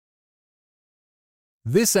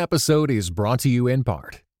This episode is brought to you in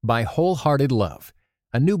part by Wholehearted Love,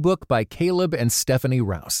 a new book by Caleb and Stephanie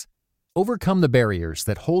Rouse. Overcome the barriers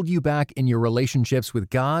that hold you back in your relationships with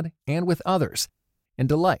God and with others, and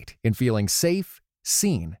delight in feeling safe,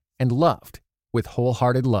 seen, and loved with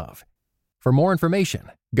Wholehearted Love. For more information,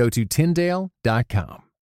 go to Tyndale.com.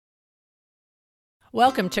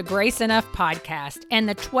 Welcome to Grace Enough Podcast and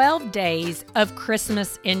the 12 Days of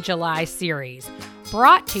Christmas in July series,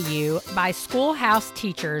 brought to you by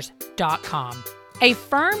SchoolhouseTeachers.com. A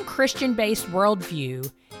firm Christian-based worldview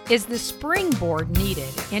is the springboard needed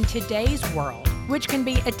in today's world, which can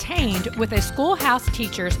be attained with a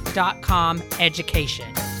SchoolhouseTeachers.com education.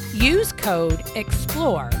 Use code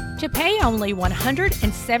EXPLORE to pay only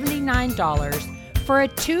 $179 for a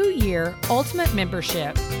 2-year ultimate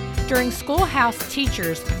membership during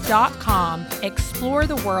SchoolhouseTeachers.com Explore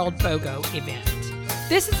the World BOGO event.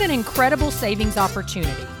 This is an incredible savings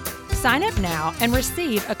opportunity. Sign up now and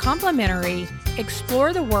receive a complimentary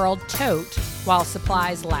Explore the World tote while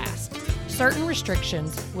supplies last. Certain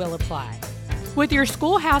restrictions will apply. With your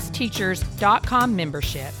SchoolhouseTeachers.com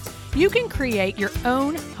membership, you can create your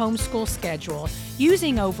own homeschool schedule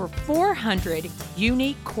using over 400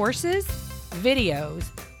 unique courses, videos,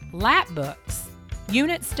 lap books,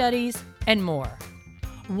 unit studies, and more.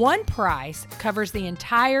 One price covers the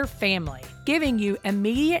entire family, giving you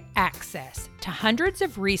immediate access to hundreds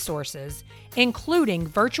of resources, including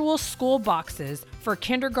virtual school boxes for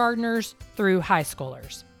kindergartners through high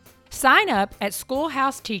schoolers. Sign up at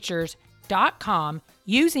SchoolhouseTeachers.com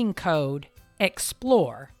using code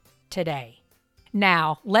EXPLORE today.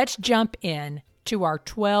 Now, let's jump in to our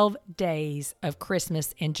 12 Days of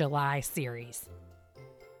Christmas in July series.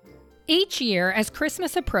 Each year, as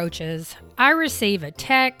Christmas approaches, I receive a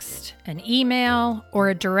text, an email, or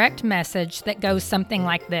a direct message that goes something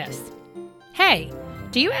like this. Hey,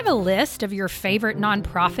 do you have a list of your favorite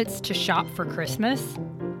nonprofits to shop for Christmas?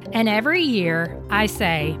 And every year, I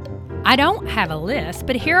say, I don't have a list,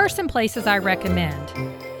 but here are some places I recommend.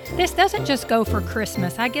 This doesn't just go for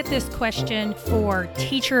Christmas. I get this question for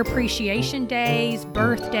teacher appreciation days,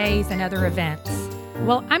 birthdays, and other events.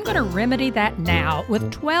 Well, I'm going to remedy that now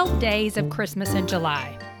with 12 Days of Christmas in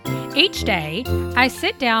July. Each day, I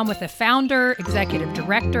sit down with a founder, executive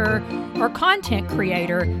director, or content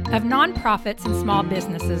creator of nonprofits and small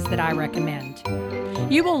businesses that I recommend.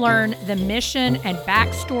 You will learn the mission and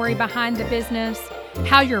backstory behind the business,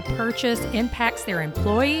 how your purchase impacts their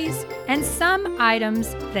employees, and some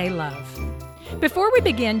items they love. Before we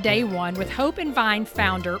begin day one with Hope and Vine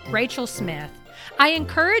founder Rachael Smith, I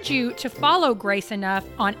encourage you to follow Grace Enough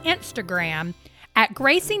on Instagram at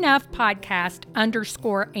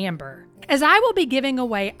GraceEnoughPodcast_Amber, as I will be giving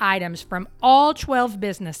away items from all 12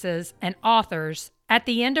 businesses and authors at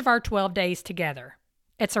the end of our 12 days together.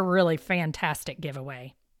 It's a really fantastic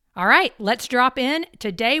giveaway. All right, let's drop in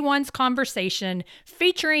to day one's conversation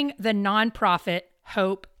featuring the nonprofit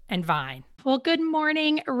Hope and Vine. Well, good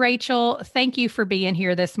morning, Rachael. Thank you for being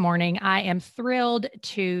here this morning. I am thrilled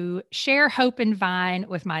to share Hope and Vine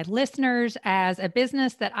with my listeners as a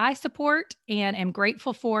business that I support and am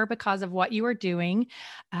grateful for because of what you are doing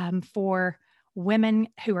for women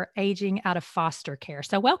who are aging out of foster care.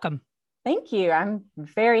 So welcome. Thank you. I'm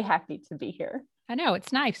very happy to be here. I know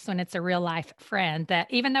it's nice when it's a real life friend that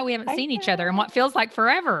even though we haven't seen each other in what feels like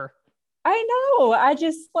forever. I know.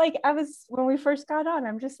 When we first got on,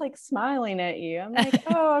 I'm just like smiling at you. I'm like,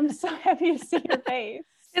 oh, I'm so happy to see your face.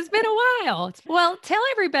 It's been a while. Well, tell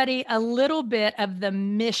everybody a little bit of the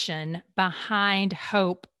mission behind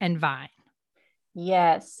Hope and Vine.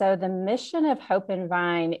 Yes. So the mission of Hope and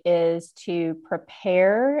Vine is to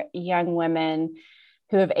prepare young women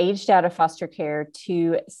who have aged out of foster care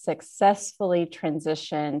to successfully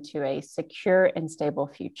transition to a secure and stable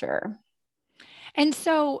future. And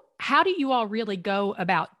so how do you all really go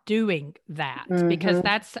about doing that? Mm-hmm. Because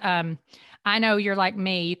that's, I know you're like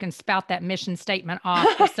me, you can spout that mission statement off,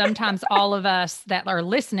 but sometimes all of us that are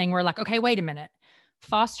listening, we're like, okay, wait a minute.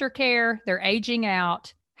 Foster care, they're aging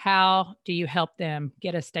out. How do you help them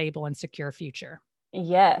get a stable and secure future?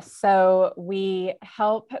 Yes. So we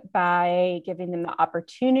help by giving them the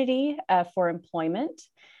opportunity for employment.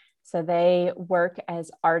 So they work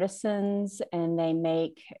as artisans and they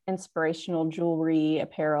make inspirational jewelry,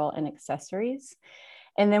 apparel, and accessories.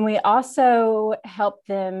 And then we also help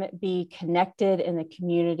them be connected in the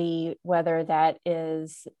community, whether that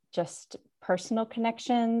is just personal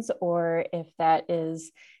connections or if that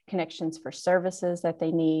is connections for services that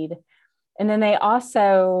they need. And then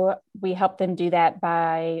we help them do that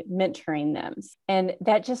by mentoring them. And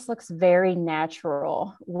that just looks very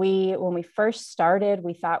natural. When we first started,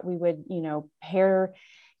 we thought we would, pair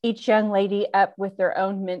each young lady up with their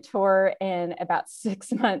own mentor. And about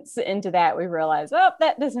 6 months into that, we realized, oh,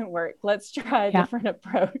 that doesn't work. Let's try a different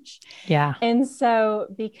approach. Yeah. And so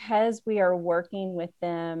because we are working with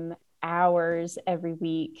them hours every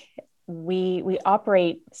week, we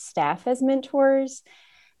operate staff as mentors,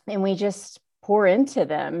 and we just pour into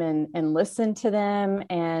them and listen to them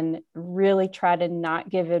and really try to not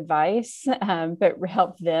give advice, but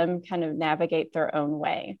help them kind of navigate their own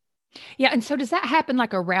way. Yeah. And so does that happen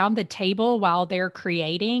like around the table while they're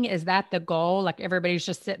creating? Is that the goal? Like everybody's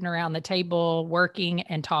just sitting around the table working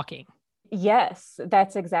and talking? Yes,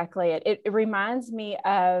 that's exactly it. It reminds me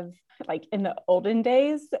of like in the olden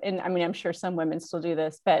days. And I mean, I'm sure some women still do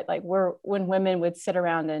this, but like when women would sit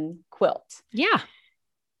around and quilt. Yeah.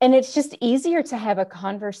 And it's just easier to have a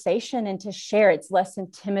conversation and to share. It's less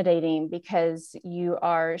intimidating because you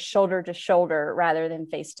are shoulder to shoulder rather than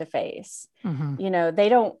face to face. They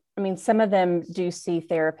don't, I mean, some of them do see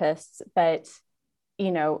therapists, but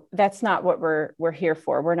that's not what we're here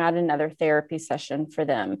for. We're not another therapy session for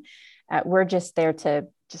them. We're just there to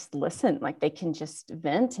just listen. Like they can just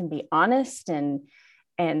vent and be honest and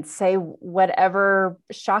say whatever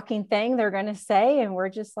shocking thing they're going to say. And we're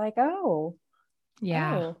just like, oh,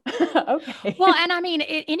 yeah. Oh, okay. Well, and I mean,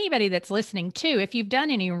 anybody that's listening too, if you've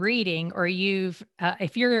done any reading or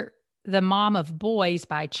if you're the mom of boys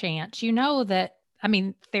by chance, you know that, I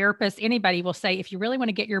mean, therapists, anybody will say, if you really want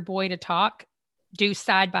to get your boy to talk, do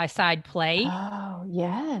side-by-side play. Oh,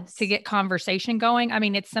 yes. To get conversation going. I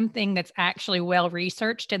mean, it's something that's actually well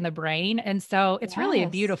researched in the brain. And so it's really a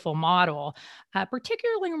beautiful model,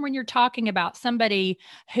 particularly when you're talking about somebody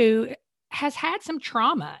who has had some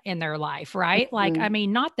trauma in their life, right? Mm-hmm. Like, I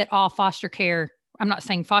mean, not that all foster care, I'm not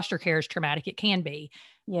saying foster care is traumatic. It can be.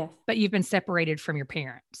 Yes. But you've been separated from your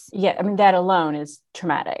parents. Yeah. I mean, that alone is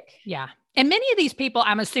traumatic. Yeah. And many of these people,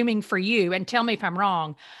 I'm assuming for you, and tell me if I'm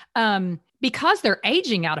wrong, because they're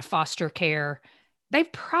aging out of foster care, they've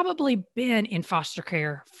probably been in foster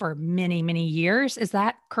care for many, many years. Is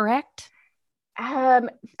that correct? I'm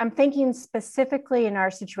thinking specifically in our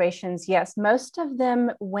situations. Yes, most of them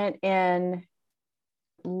went in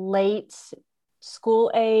late school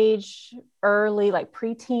age, early, like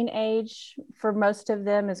preteen age. For most of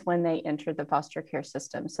them is when they entered the foster care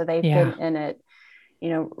system. So they've been in it,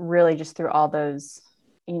 really just through all those,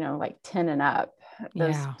 like 10 and up,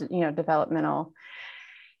 those, developmental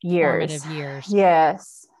years. Formative years.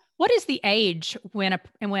 Yes. What is the age when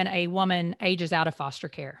a woman ages out of foster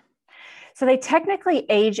care? So they technically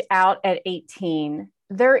age out at 18.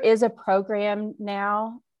 There is a program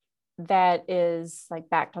now that is like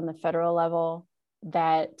backed on the federal level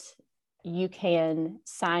that you can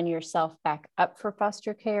sign yourself back up for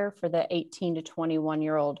foster care for the 18 to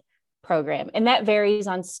 21-year-old program. And that varies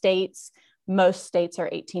on states. Most states are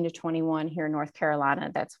 18 to 21. Here in North Carolina,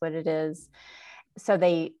 that's what it is. So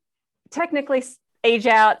they technically age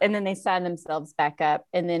out and then they sign themselves back up.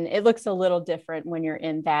 And then it looks a little different when you're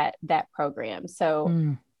in that program.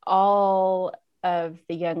 So all of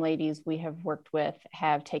the young ladies we have worked with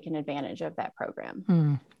have taken advantage of that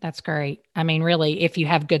program. That's great. I mean, really, if you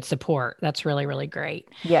have good support, that's really, really great.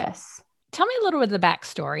 Yes. Tell me a little bit of the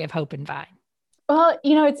backstory of Hope and Vine. Well,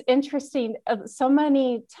 it's interesting. So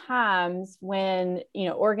many times when,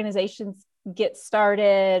 organizations get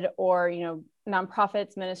started or,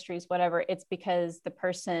 nonprofits, ministries, whatever, it's because the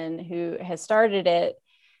person who has started it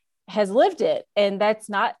has lived it. And that's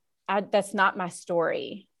not my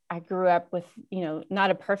story. I grew up with,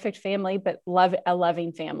 not a perfect family, but a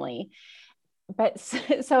loving family. But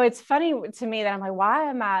so it's funny to me that I'm like, why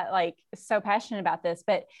am I like so passionate about this?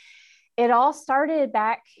 But it all started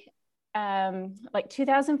back like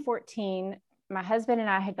 2014. My husband and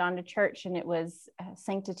I had gone to church and it was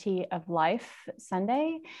Sanctity of Life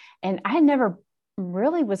Sunday. And I never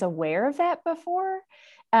really was aware of that before.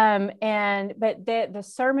 But the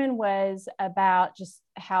sermon was about just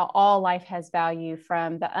how all life has value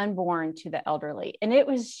from the unborn to the elderly. And it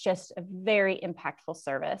was just a very impactful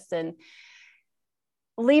service. And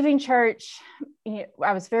leaving church,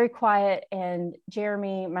 I was very quiet. And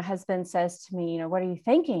Jeremy, my husband, says to me, what are you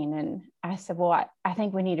thinking? And I said, well, I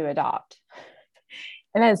think we need to adopt.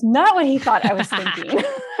 And that is not what he thought I was thinking.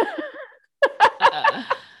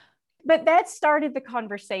 But that started the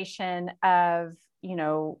conversation of,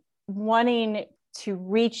 wanting to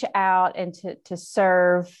reach out and to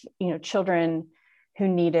serve, children who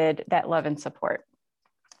needed that love and support.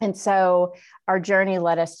 And so our journey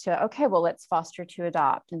led us to, okay, well, let's foster to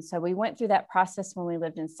adopt. And so we went through that process when we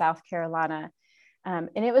lived in South Carolina. And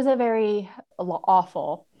it was a very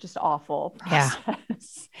awful process.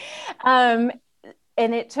 Yeah.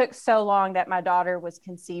 And it took so long that my daughter was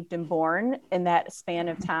conceived and born in that span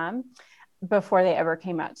of time before they ever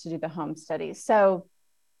came out to do the home studies. So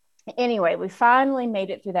anyway, we finally made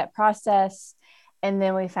it through that process. And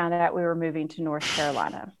then we found out we were moving to North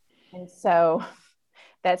Carolina. And so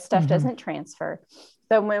that stuff doesn't transfer.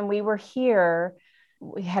 So when we were here,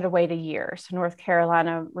 we had to wait a year. So North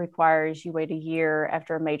Carolina requires you wait a year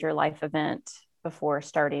after a major life event before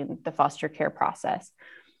starting the foster care process.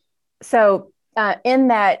 So in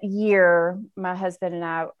that year, my husband and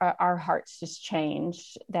I, our hearts just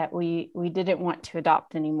changed that we didn't want to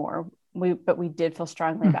adopt anymore. But we did feel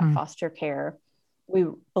strongly about foster care. We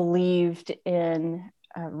believed in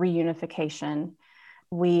reunification.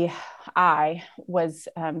 I was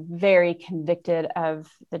very convicted of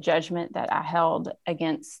the judgment that I held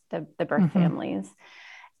against the birth families,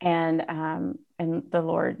 and the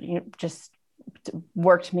Lord just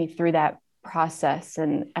worked me through that process,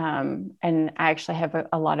 and I actually have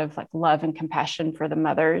a lot of like love and compassion for the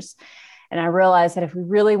mothers. And I realized that if we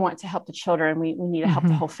really want to help the children, we need to help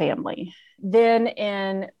the whole family. Then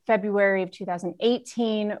in February of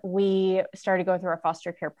 2018, we started going through our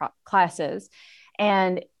foster care classes.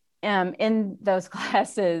 And in those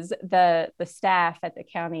classes, the staff at the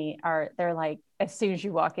county they're like, as soon as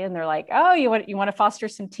you walk in, they're like, oh, you want to foster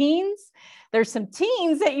some teens? There's some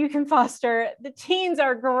teens that you can foster. The teens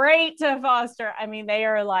are great to foster. I mean, they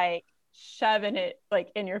are like shoving it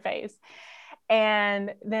like in your face.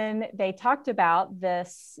 And then they talked about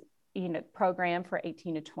this, program for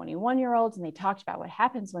 18 to 21-year-olds. And they talked about what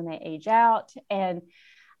happens when they age out. And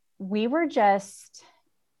we were just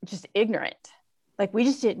ignorant. Like, we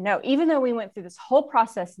just didn't know, even though we went through this whole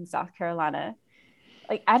process in South Carolina.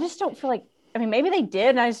 Like, I just don't feel like, I mean, maybe they did,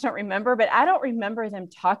 and I just don't remember, but I don't remember them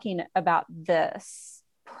talking about this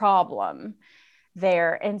problem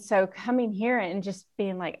there. And so coming here and just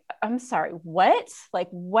being like, I'm sorry, what? Like,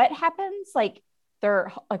 what happens? Like,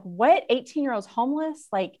 they're like, what? 18-year-olds homeless?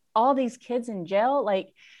 Like, all these kids in jail? Like,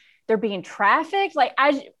 they're being trafficked? Like,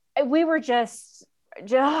 we were just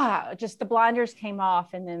the blinders came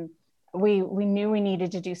off. And then we knew we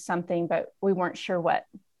needed to do something, but we weren't sure what.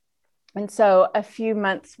 And so a few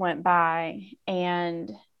months went by,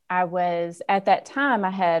 and at that time,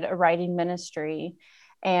 I had a writing ministry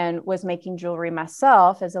and was making jewelry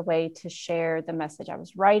myself as a way to share the message I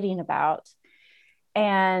was writing about.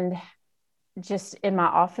 And just in my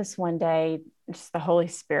office one day, just the Holy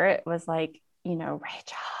Spirit was like, Rachel,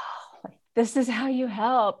 like, this is how you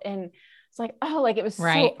help. And it's like, oh, like, it was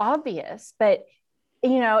so obvious, but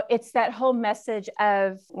it's that whole message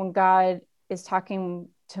of when God is talking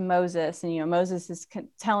to Moses, and, Moses is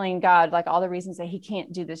telling God like all the reasons that he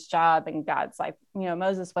can't do this job. And God's like,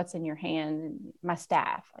 Moses, what's in your hand? And my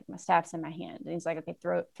staff, like, my staff's in my hand. And he's like, okay,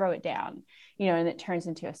 throw it down, and it turns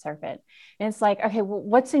into a serpent. And it's like, okay, well,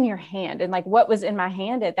 what's in your hand? And like, what was in my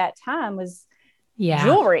hand at that time was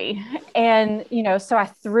jewelry. And, so I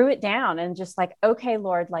threw it down and just like, okay,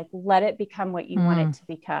 Lord, like, let it become what you want it to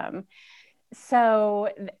become. So,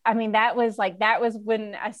 I mean, that was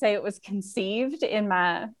when I say it was conceived in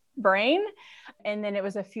my brain. And then it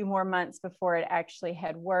was a few more months before it actually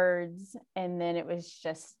had words. And then it was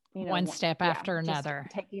just, one step after another.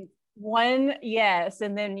 Taking one, yes.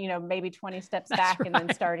 And then, maybe 20 steps back and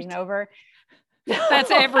then starting over.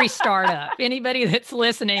 That's every startup. Anybody that's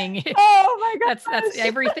listening. Oh my God. That's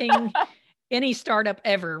everything, any startup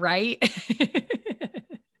ever, right?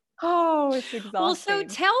 Oh, it's exhausting. Well, so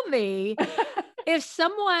tell me, if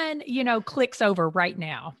someone, clicks over right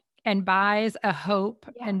now and buys a Hope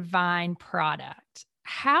and Vine product,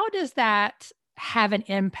 how does that have an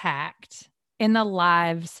impact in the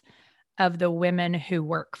lives of the women who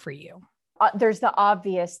work for you? There's the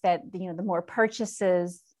obvious that, the more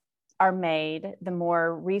purchases are made, the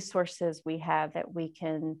more resources we have that we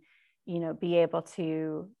can, be able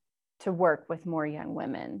to work with more young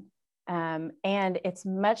women. And it's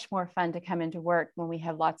much more fun to come into work when we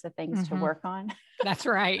have lots of things to work on. That's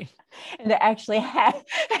right. And to actually have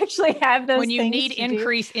those when you things need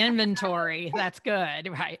increased inventory, that's good,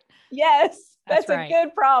 right? Yes, that's right. A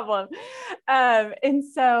good problem. And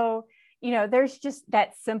so, there's just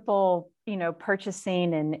that simple,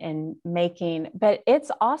 purchasing and making, but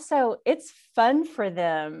it's fun for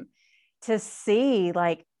them to see,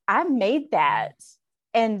 like, I made that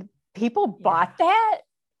and people bought that.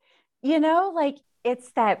 Like,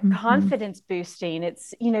 it's that confidence boosting.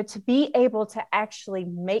 It's, to be able to actually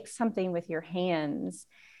make something with your hands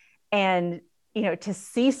and, to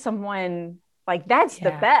see someone like, that's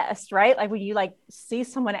the best, right? Like, when you like see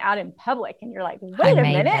someone out in public and you're like, wait a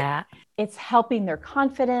minute, it's helping their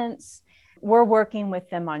confidence. We're working with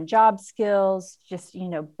them on job skills, just,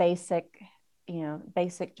 basic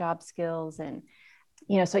basic job skills. And,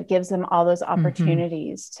 so it gives them all those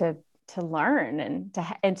opportunities to learn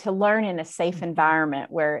and to learn in a safe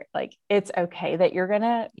environment where like, it's okay that you're going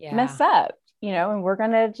to mess up, and we're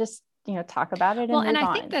going to just, talk about it. Well, and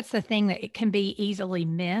I think that's the thing, that it can be easily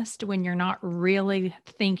missed when you're not really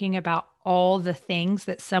thinking about all the things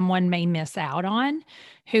that someone may miss out on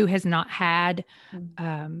who has not had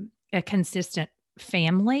a consistent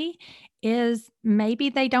family, is maybe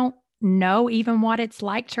they don't know even what it's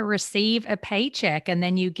like to receive a paycheck, and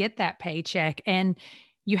then you get that paycheck and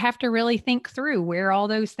you have to really think through where all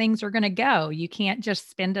those things are going to go. You can't just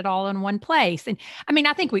spend it all in one place. And I mean,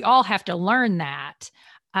 I think we all have to learn that.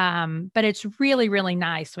 But it's really, really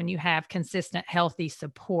nice when you have consistent, healthy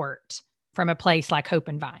support from a place like Hope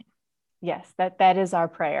and Vine. Yes, that is our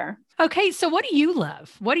prayer. Okay. So what do you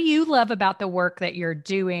love? What do you love about the work that you're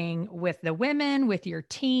doing with the women, with your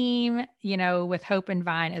team, with Hope and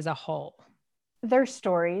Vine as a whole? Their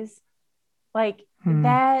stories like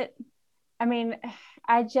that. I mean,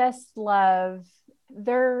 I just love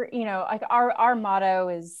their, like our motto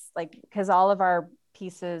is like, because all of our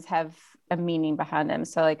pieces have a meaning behind them.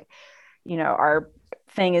 So like, our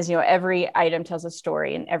thing is, every item tells a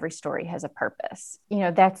story and every story has a purpose.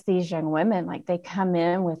 That's these young women, like they come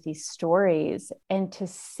in with these stories, and to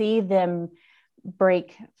see them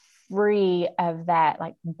break free of that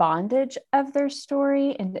like bondage of their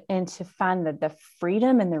story, and to find the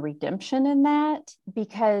freedom and the redemption in that,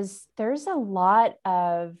 because there's a lot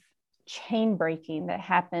of chain breaking that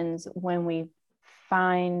happens when we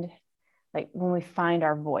find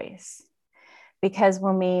our voice. Because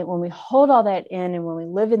when we hold all that in, and when we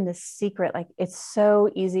live in this secret, like it's so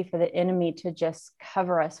easy for the enemy to just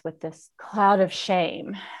cover us with this cloud of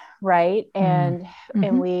shame, right? And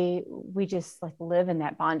we just like live in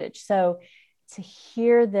that bondage. So to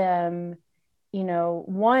hear them,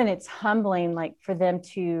 one, it's humbling, like for them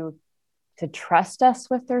to trust us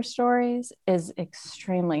with their stories is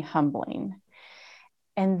extremely humbling.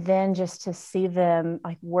 And then just to see them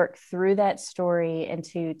like work through that story and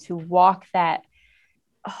to walk that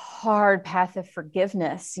hard path of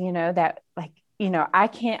forgiveness, that like,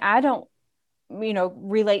 I don't,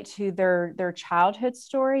 relate to their childhood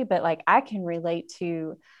story, but like I can relate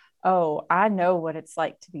to, oh, I know what it's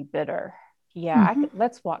like to be bitter. Yeah.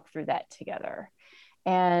 Let's walk through that together.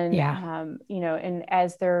 And, and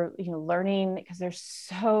as they're, learning, because they're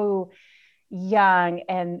so young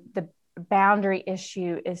and the boundary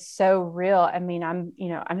issue is so real. I mean, I'm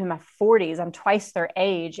in my 40s, I'm twice their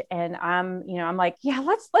age. And I'm like, yeah,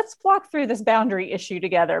 let's walk through this boundary issue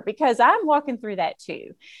together, because I'm walking through that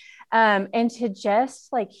too. And to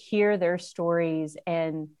just like hear their stories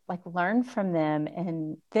and like learn from them,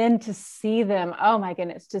 and then to see them, oh my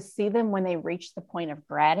goodness, to see them when they reach the point of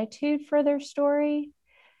gratitude for their story,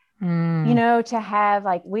 to have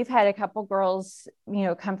like, we've had a couple girls,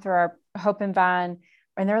 come through our Hope and Vine,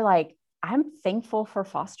 and they're like, I'm thankful for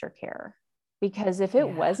foster care, because if it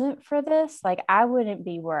wasn't for this, like I wouldn't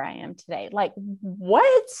be where I am today. Like,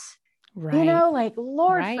 what? Right. Like,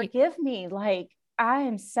 Lord, forgive me. Like, I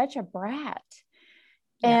am such a brat.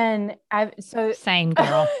 And same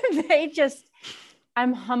girl.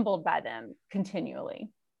 I'm humbled by them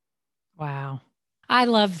continually. Wow. I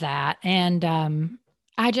love that. And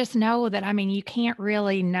I just know that, I mean, you can't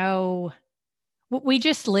really know. We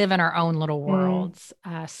just live in our own little worlds.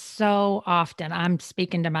 So often, I'm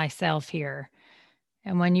speaking to myself here.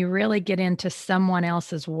 And when you really get into someone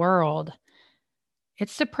else's world,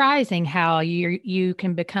 it's surprising how you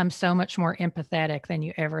can become so much more empathetic than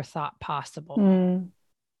you ever thought possible.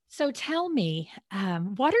 So tell me,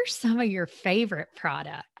 what are some of your favorite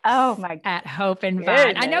products? Oh my God. At Hope and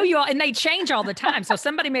Vine. I know you all, and they change all the time. So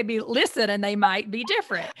somebody may be listen and they might be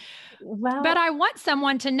different. Well, but I want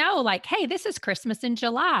someone to know, like, hey, this is Christmas in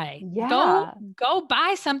July. Yeah. Go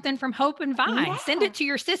buy something from Hope and Vine. Yeah. Send it to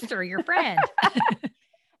your sister, your friend.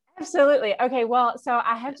 Absolutely. Okay. Well, so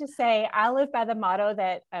I have to say, I live by the motto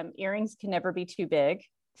that earrings can never be too big.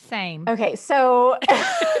 Same. Okay. So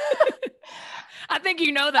I think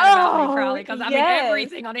you know that about me, probably, because I mean,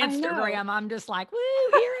 everything on Instagram, I'm just like,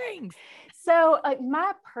 woo, earrings. So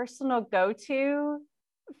my personal go-to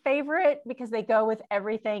favorite, because they go with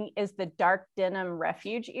everything, is the dark denim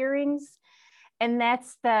refuge earrings. And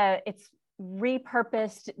it's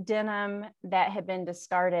repurposed denim that had been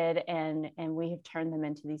discarded, and we have turned them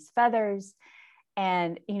into these feathers.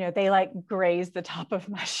 And, they like graze the top of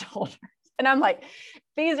my shoulders. And I'm like,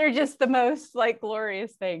 these are just the most like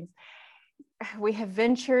glorious things. We have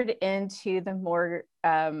ventured into the more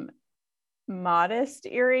modest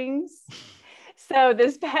earrings. So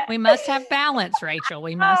we must have balance, Rachel.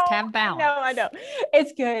 We must have balance. I know.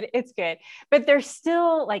 It's good. It's good. But they're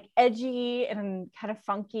still like edgy and kind of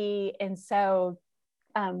funky. And so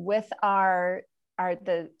with in our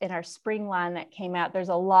spring line that came out, there's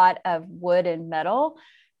a lot of wood and metal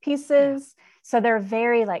pieces. Yeah. So they're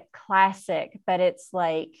very like classic, but it's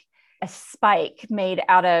like a spike made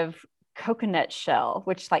out of coconut shell,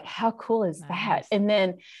 which like, how cool is that? And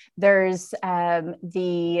then there's I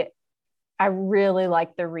really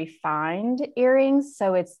like the refined earrings.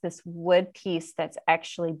 So it's this wood piece that's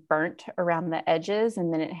actually burnt around the edges,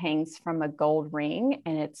 and then it hangs from a gold ring.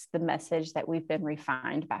 And it's the message that we've been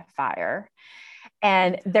refined by fire.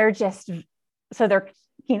 And they're they're,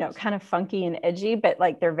 kind of funky and edgy, but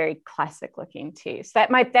like they're very classic looking too. So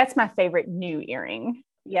that's my favorite new earring.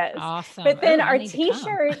 Yes. Awesome. But then our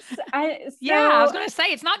t-shirts. I was going to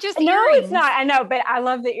say, it's not just earrings. No, it's not. I know, but I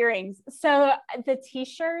love the earrings. So the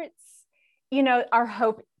t-shirts, our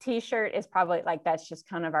Hope t-shirt is probably like, that's just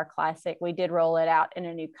kind of our classic. We did roll it out in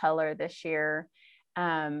a new color this year.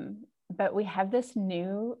 But we have this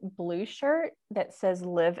new blue shirt that says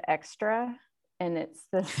Live Extra. And it's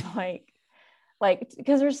this like,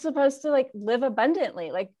 because we're supposed to like live abundantly,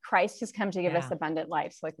 like Christ has come to give us abundant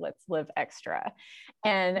life. So like, let's live extra.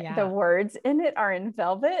 And the words in it are in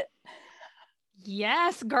velvet.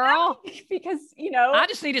 Yes, girl. Because, I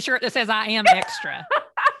just need a shirt that says I am extra.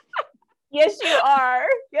 Yes, you are.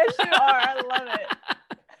 Yes, you are. I love it.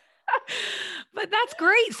 But that's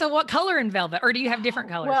great. So what color in velvet? Or do you have different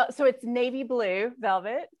colors? Well, so it's navy blue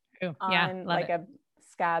velvet on like a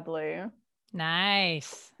sky blue.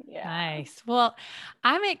 Nice. Yeah. Nice. Well,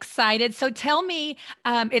 I'm excited. So tell me,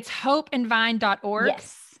 it's hopeandvine.org.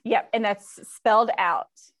 Yes. Yep. And that's spelled out.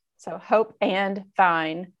 So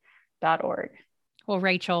hopeandvine.org. Well,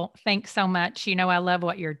 Rachael, thanks so much. I love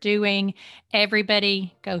what you're doing.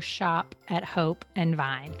 Everybody go shop at Hope and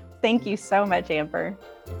Vine. Thank you so much, Amber.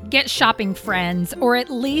 Get shopping, friends, or at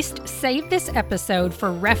least save this episode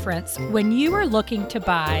for reference when you are looking to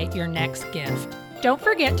buy your next gift. Don't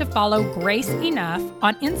forget to follow Grace Enough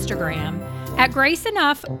on Instagram at Grace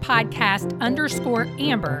Enough Podcast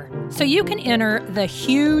 _Amber so you can enter the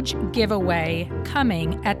huge giveaway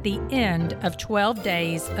coming at the end of 12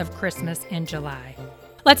 days of Christmas in July.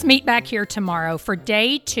 Let's meet back here tomorrow for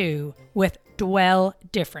day 2 with Dwell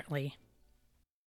Differently.